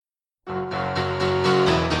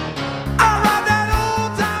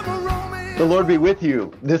The Lord be with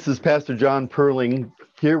you. This is Pastor John Perling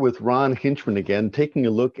here with Ron Hinchman again, taking a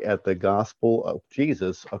look at the gospel of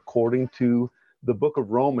Jesus according to the book of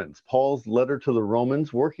Romans, Paul's letter to the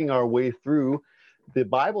Romans, working our way through the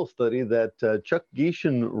Bible study that Chuck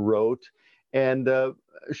Geishan wrote and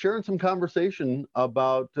sharing some conversation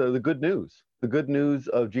about the good news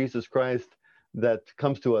of Jesus Christ that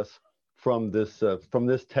comes to us from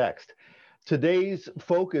this text. Today's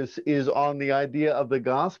focus is on the idea of the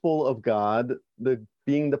gospel of God,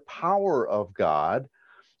 being the power of God.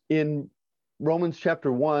 In Romans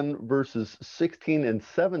chapter 1, verses 16 and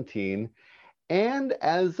 17, and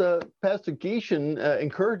as Pastor Geishan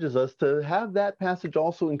encourages us to have that passage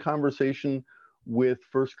also in conversation with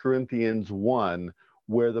 1 Corinthians 1,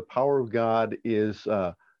 where the power of God is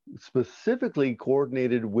specifically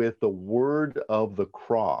coordinated with the word of the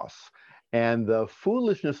cross, and the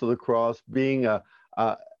foolishness of the cross being a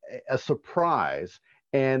surprise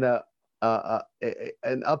and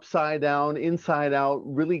an upside down, inside out,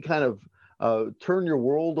 really kind of turn your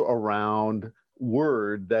world around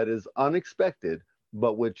word that is unexpected,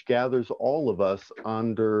 but which gathers all of us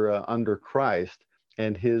under Christ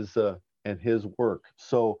and his work.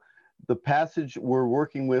 So the passage we're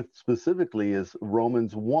working with specifically is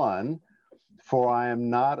Romans 1, "For I am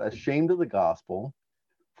not ashamed of the gospel,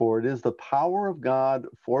 for it is the power of God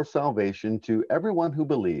for salvation to everyone who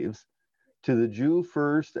believes, to the Jew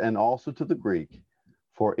first and also to the Greek.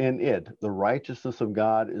 For in it the righteousness of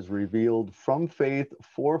God is revealed from faith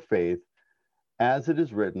for faith, as it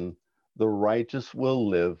is written, the righteous will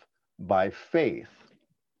live by faith."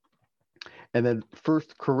 And then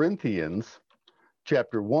 1 Corinthians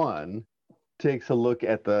chapter 1 takes a look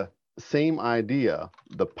at the same idea,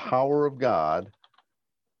 the power of God.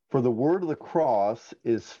 "For the word of the cross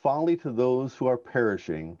is folly to those who are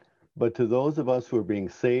perishing, but to those of us who are being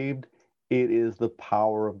saved, it is the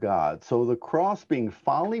power of God." So the cross being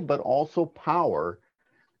folly, but also power.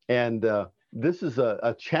 And this is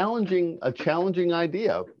a challenging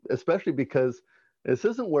idea, especially because this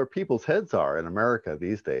isn't where people's heads are in America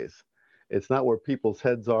these days. It's not where people's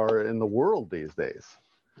heads are in the world these days.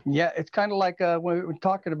 Yeah, it's kind of like when we were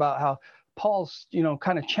talking about how Paul's,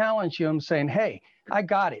 kind of challenged him, saying, "Hey, I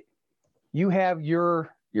got it. You have your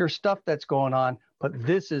stuff that's going on, but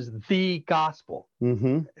this is the gospel.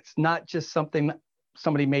 Mm-hmm. It's not just something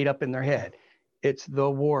somebody made up in their head. It's the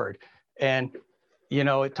word." And,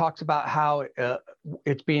 it talks about how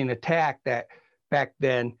it's being attacked, that back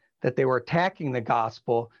then that they were attacking the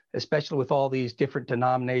gospel, especially with all these different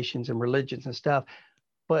denominations and religions and stuff.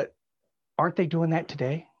 But aren't they doing that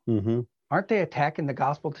today? Mm-hmm. Aren't they attacking the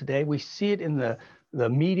gospel today? We see it in the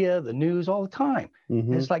media, the news all the time.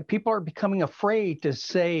 Mm-hmm. It's like people are becoming afraid to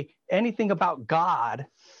say anything about God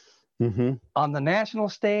Mm-hmm. on the national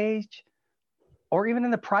stage or even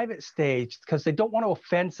in the private stage because they don't want to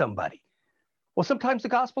offend somebody. Well, sometimes the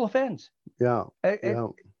gospel offends. Yeah. It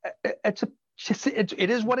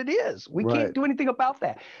is what it is. We Right. can't do anything about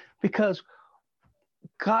that because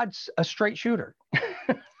God's a straight shooter.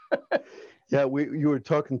 Yeah, you were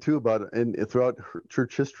talking too about, and throughout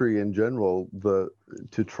church history in general,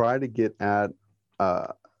 to try to get at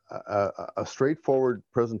a straightforward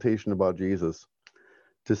presentation about Jesus,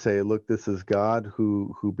 to say, look, this is God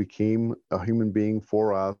who became a human being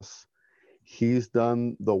for us. He's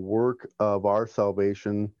done the work of our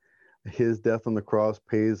salvation. His death on the cross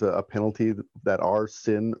pays a penalty that our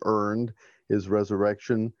sin earned. His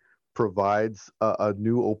resurrection provides a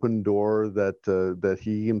new open door that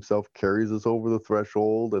he himself carries us over the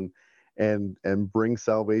threshold and brings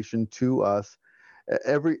salvation to us.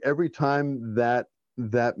 Every time that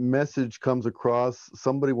message comes across,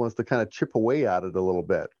 somebody wants to kind of chip away at it a little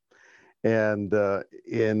bit. And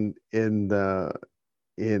in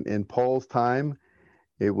Paul's time,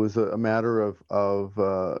 it was a matter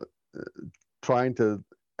of trying to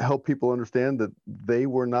help people understand that they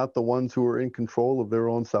were not the ones who were in control of their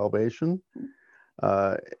own salvation.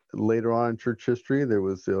 Later on in church history, there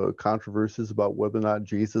was controversies about whether or not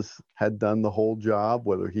Jesus had done the whole job,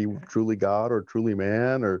 whether he was truly God or truly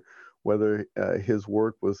man, or whether his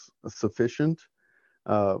work was sufficient.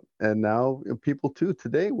 And now people too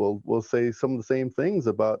today will say some of the same things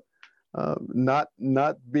about not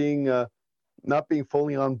being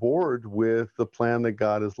fully on board with the plan that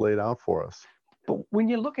God has laid out for us. But when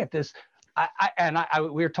you look at this,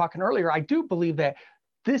 we were talking earlier, I do believe that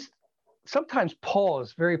this, sometimes Paul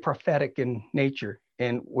is very prophetic in nature,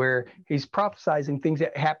 and where he's prophesizing things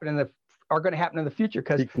that are going to happen in the future,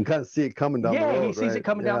 because you can kind of see it coming down the road. Yeah, he sees it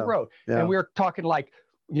coming down the road. Yeah. And we were talking like,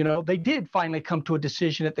 they did finally come to a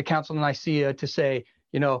decision at the Council of Nicaea to say,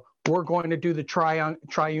 we're going to do the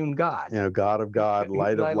triune God. God of God,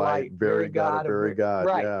 light of light, very God of very God.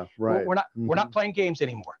 Right. Yeah, right. We're not playing games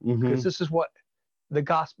anymore, because this is what the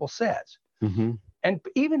gospel says. And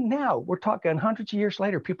even now, we're talking hundreds of years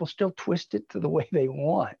later, people still twist it to the way they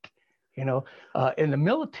want. In the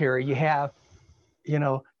military, you have,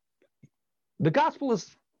 the gospel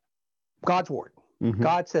is God's word.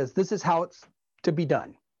 God says this is how it's to be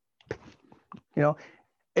done.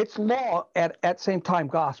 It's law at the same time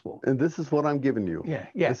gospel. And this is what I'm giving you.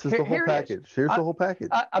 Yeah. This is the whole package. Here's the whole package.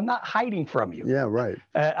 I'm not hiding from you. Yeah, right.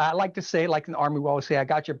 I like to say, like in the Army, we always say, I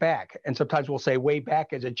got your back. And sometimes we'll say way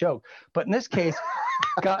back as a joke. But in this case,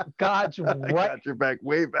 God's right. I got your back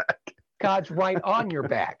way back. God's right on your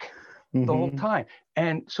back the whole time.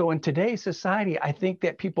 And so in today's society, I think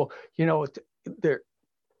that people,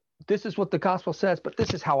 this is what the gospel says, but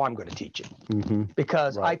this is how I'm going to teach it,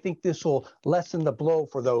 because I think this will lessen the blow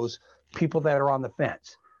for those people that are on the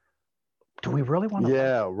fence. Do we really want to?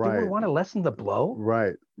 Yeah, right. Do we want to lessen the blow?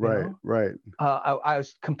 Right. I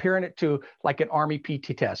was comparing it to like an Army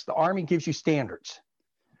PT test. The Army gives you standards.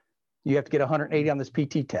 You have to get 180 on this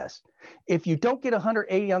PT test. If you don't get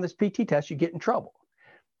 180 on this PT test, you get in trouble.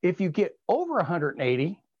 If you get over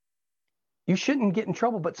 180, you shouldn't get in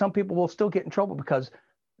trouble, but some people will still get in trouble because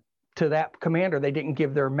to that commander, they didn't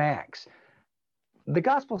give their max. The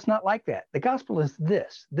gospel is not like that. The gospel is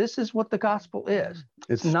this. This is what the gospel is.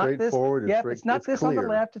 It's not straightforward. It's not this on the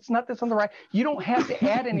left. It's not this on the right. You don't have to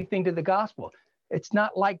add anything to the gospel. It's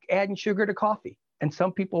not like adding sugar to coffee. And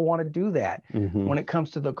some people want to do that when it comes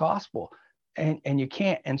to the gospel. And you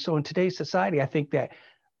can't. And so in today's society, I think that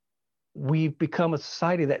we've become a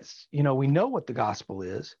society that's, we know what the gospel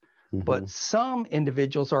is, but some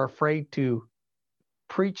individuals are afraid to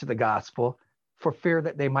preach the gospel for fear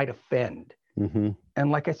that they might offend.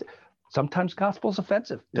 And like I said, sometimes gospel is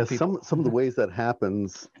offensive to people. Some of the ways that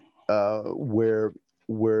happens where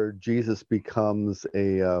Jesus becomes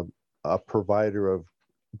a provider of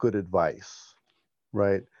good advice,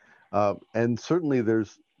 right? And certainly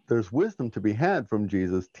there's wisdom to be had from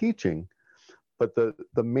Jesus' teaching, but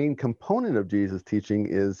the main component of Jesus' teaching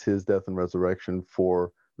is his death and resurrection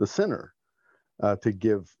for the sinner, to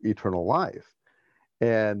give eternal life.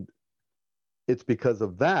 And it's because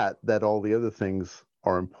of that all the other things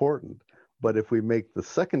are important. But if we make the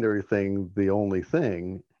secondary thing the only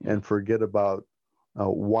thing and forget about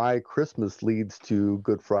why Christmas leads to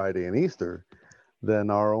Good Friday and Easter, then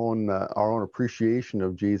our own appreciation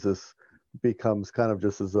of Jesus becomes kind of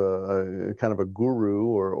just as a kind of a guru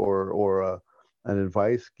or an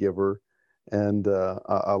advice giver and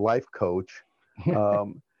a life coach.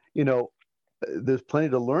 There's plenty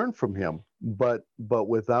to learn from him, but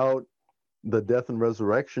without the death and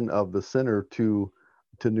resurrection of the sinner to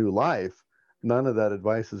new life, none of that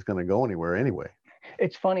advice is going to go anywhere anyway.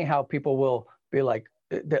 It's funny how people will be like,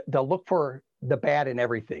 they'll look for the bad in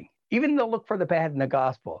everything. Even they'll look for the bad in the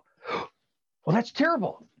gospel. Well, that's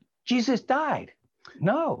terrible. Jesus died.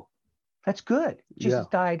 No, that's good. Jesus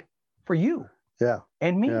died for you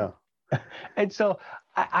and me. And so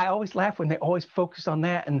I always laugh when they always focus on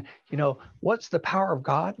that. And, what's the power of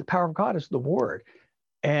God? The power of God is the word.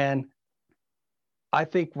 And I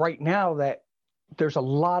think right now that there's a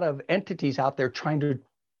lot of entities out there trying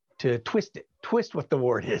to twist what the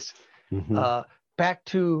word is back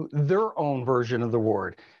to their own version of the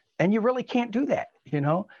word. And you really can't do that.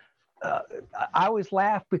 I always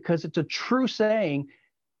laugh because it's a true saying.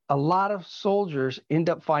 A lot of soldiers end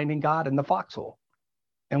up finding God in the foxhole.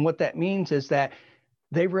 And what that means is that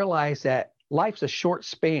they realize that life's a short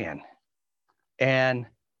span. And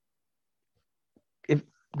if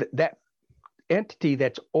that entity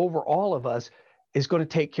that's over all of us is going to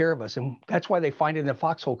take care of us. And that's why they find it in the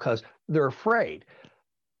foxhole, because they're afraid.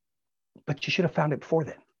 But you should have found it before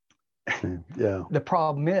then. The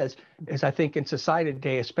problem is I think in society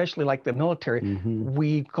today, especially like the military,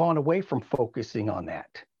 we've gone away from focusing on that.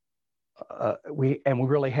 We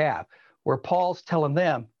really have. Where Paul's telling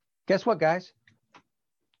them, guess what, guys?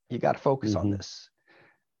 You got to focus on this.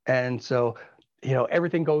 And so,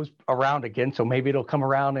 everything goes around again. So maybe it'll come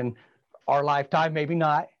around in our lifetime, maybe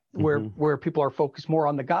not, where people are focused more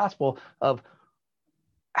on the gospel of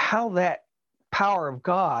how that power of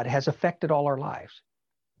God has affected all our lives.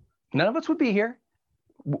 None of us would be here.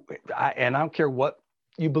 And I don't care what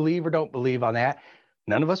you believe or don't believe on that.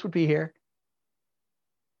 None of us would be here.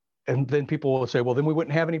 And then people will say, well, then we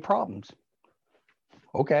wouldn't have any problems.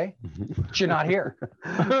 Okay, but you're not here.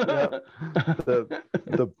 The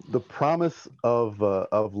promise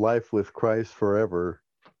of life with Christ forever.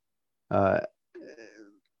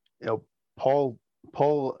 Paul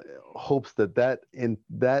Paul hopes that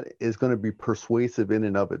is going to be persuasive in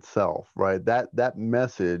and of itself, right? That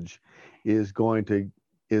message is going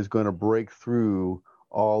to break through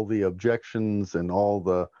all the objections and all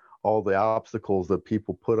the obstacles that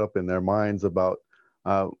people put up in their minds about,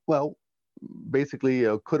 well, basically,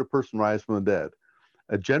 could a person rise from the dead?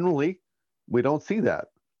 Generally, we don't see that,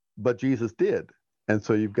 but Jesus did, and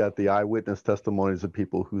so you've got the eyewitness testimonies of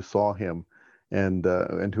people who saw him and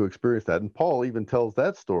who experienced that. And Paul even tells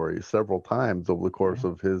that story several times over the course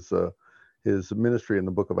of his ministry in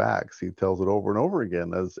the book of Acts. He tells it over and over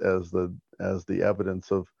again as the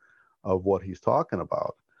evidence of what he's talking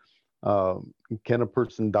about. Can a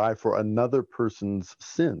person die for another person's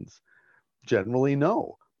sins? Generally,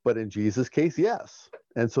 no. But in Jesus' case, yes.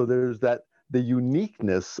 And so there's that, the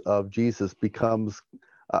uniqueness of Jesus becomes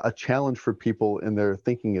a challenge for people in their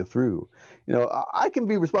thinking it through. You know, I can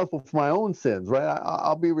be responsible for my own sins, right?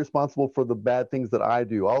 I'll be responsible for the bad things that I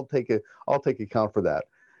do. I'll take account for that.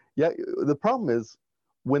 Yeah, the problem is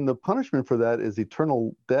when the punishment for that is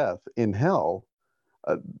eternal death in hell,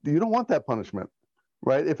 you don't want that punishment,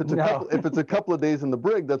 right? If it's a couple of days in the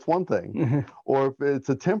brig, that's one thing, or if it's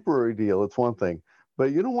a temporary deal, it's one thing.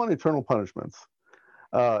 But you don't want eternal punishments.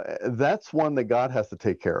 That's one that God has to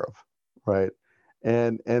take care of, right?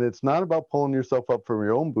 And it's not about pulling yourself up from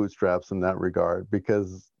your own bootstraps in that regard,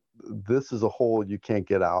 because this is a hole you can't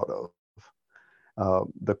get out of.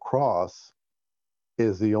 The cross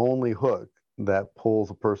is the only hook that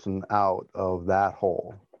pulls a person out of that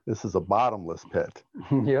hole. This is a bottomless pit.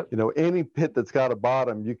 Yep. You know, any pit that's got a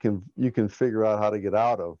bottom, you can figure out how to get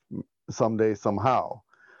out of someday, somehow.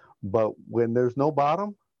 But when there's no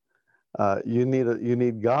bottom, you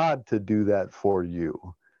need God to do that for you.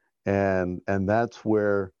 And that's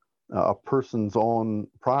where a person's own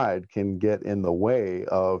pride can get in the way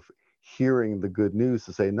of hearing the good news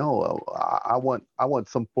to say, no, I want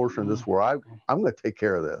some portion of this where I'm going to take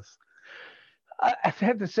care of this. I've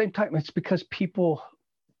had the same time. It's because people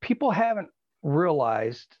haven't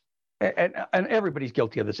realized, and everybody's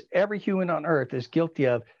guilty of this. Every human on earth is guilty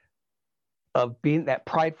of being that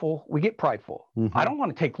prideful. We get prideful. Mm-hmm. I don't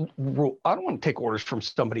want to take orders from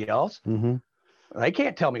somebody else. Mm-hmm. They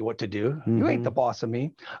can't tell me what to do. Mm-hmm. You ain't the boss of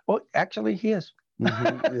me. Well, actually, he is.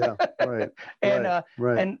 Mm-hmm. Yeah, right. And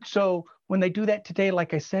right. And so when they do that today,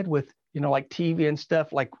 like I said, with like TV and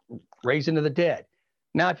stuff, like Raising of the Dead.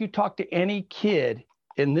 Now, if you talk to any kid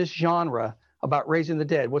in this genre about raising the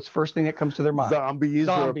dead, what's the first thing that comes to their mind? Zombies.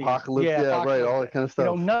 Or apocalypse. Yeah, apocalypse. Right. All that kind of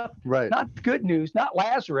stuff. Not good news, not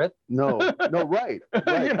Lazarus. No, right.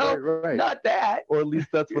 Right. Not that. Or at least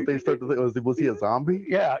that's what they start to think. Was he a zombie?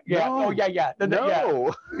 Yeah. No. Oh, yeah. No.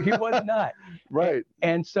 Yeah. He was not. Right.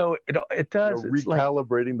 And so it does. It's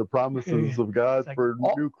recalibrating the promises of God for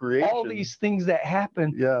new creation. All these things that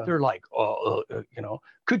happen, they're like,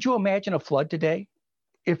 could you imagine a flood today?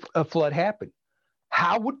 If a flood happened,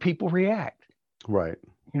 how would people react? Right.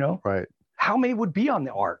 Right. How many would be on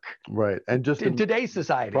the ark? Right. And just in today's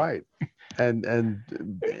society. Right. And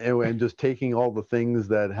just taking all the things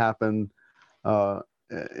that happen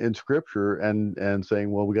in Scripture and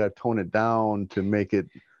saying, well, we got to tone it down to make it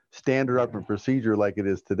standard operating procedure like it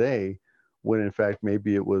is today, when in fact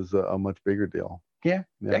maybe it was a much bigger deal. Yeah.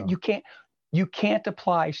 You can't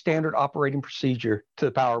apply standard operating procedure to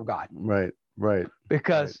the power of God. Right.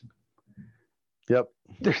 Because yep.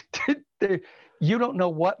 You don't know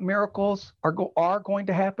what miracles are going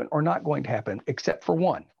to happen or not going to happen, except for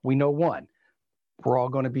one. We know one. We're all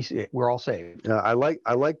going to be. We're all saved. Yeah, I like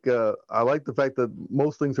the fact that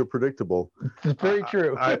most things are predictable. It's very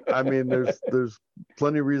true. I mean, there's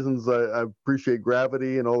plenty of reasons I appreciate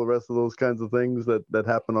gravity and all the rest of those kinds of things that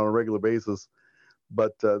happen on a regular basis,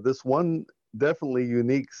 but this one definitely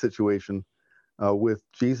unique situation with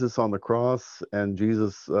Jesus on the cross and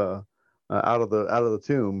Jesus out of the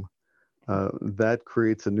tomb. That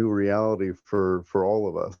creates a new reality for all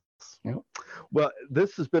of us. Yep. Well,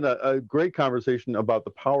 this has been a great conversation about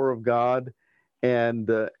the power of God and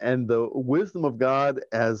the wisdom of God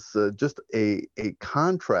as just a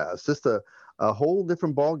contrast, just a whole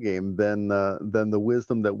different ballgame than the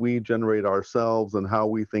wisdom that we generate ourselves and how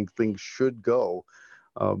we think things should go.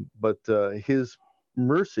 But His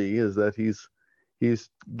mercy is that He's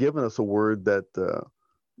given us a word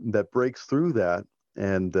that breaks through that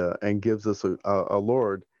and gives us a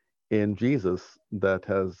Lord in Jesus that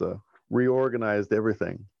has reorganized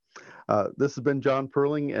everything. This has been John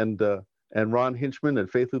Perling and Ron Hinchman at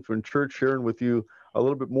Faith Lutheran Church, sharing with you a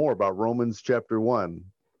little bit more about Romans chapter 1.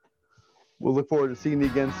 We'll look forward to seeing you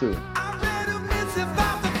again soon.